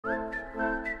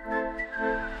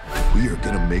We are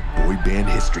gonna make boy band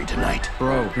history tonight.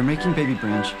 Bro, you're making baby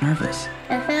Branch nervous.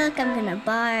 I feel like I'm gonna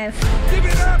barf. Give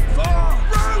it up for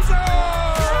Rosa!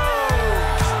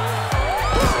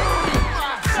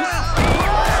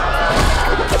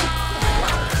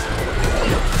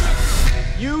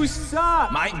 You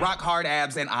suck! My rock hard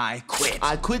abs and I quit.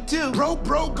 I quit too. Bro,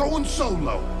 going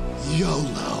solo.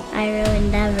 YOLO. I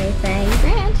ruined everything.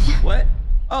 Branch. What?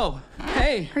 Oh,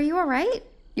 hey. Are you all right?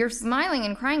 You're smiling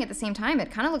and crying at the same time. It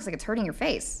kind of looks like it's hurting your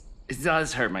face. It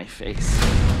does hurt my face.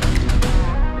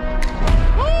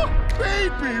 Oh,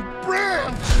 baby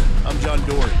Branch! I'm John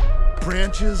Dory,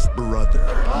 Branch's brother.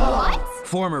 What?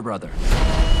 Former brother.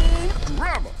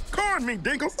 Grandma, card me,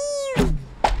 Dinkle.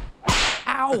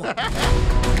 Ow!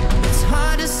 It's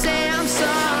hard to say I'm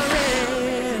sorry.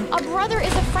 A brother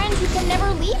is a friend who can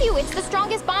never leave you. It's the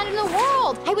strongest bond in the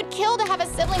world. I would kill to have a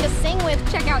sibling to sing with.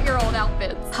 Check out your old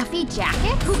outfits. Puffy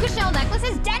jackets, puka shell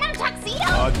necklaces, denim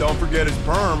tuxedos. Don't forget his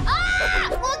perm. Ah!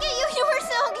 Look at you. You were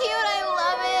so cute. I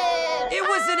love it. It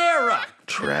was an era!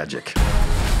 Tragic.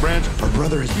 Branch, our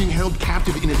brother is being held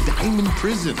captive in a diamond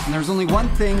prison. And there's only one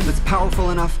thing that's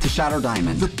powerful enough to shatter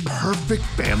Diamond. The perfect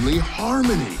family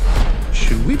harmony.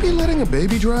 Should we be letting a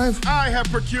baby drive? I have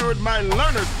procured my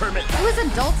learner's permit. It was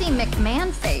adulty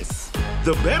McMahon face.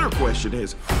 The better question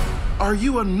is, are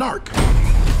you a narc?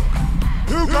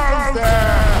 Who goes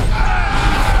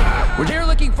there? We're here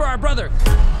looking for our brother.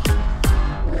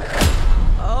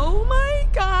 Oh my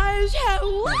gosh,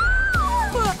 hello!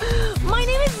 My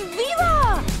name is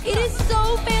Viva! It is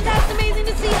so fantastic, amazing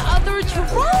to see other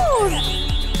trolls!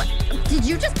 Did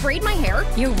you just braid my hair?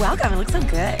 You're welcome, it looks so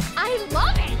good. I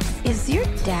love it. Is your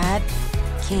dad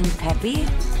King Peppy?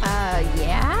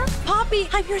 Yeah? Poppy,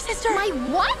 I'm your sister. My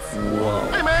what?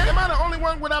 Hey man, am I the only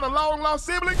one without a long-lost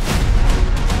sibling?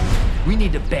 We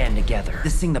need to band together to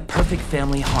sing the perfect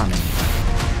family harmony.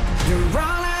 You're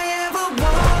all I ever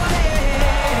wanted.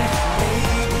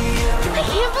 I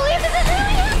can't believe this is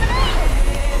really happening!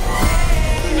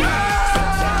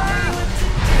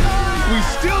 We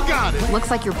still got it. Looks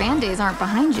like your band days aren't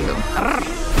behind you.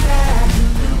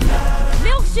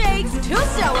 Milkshakes to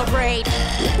celebrate.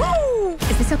 Woo!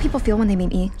 Is this how people feel when they meet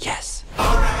me? Yes.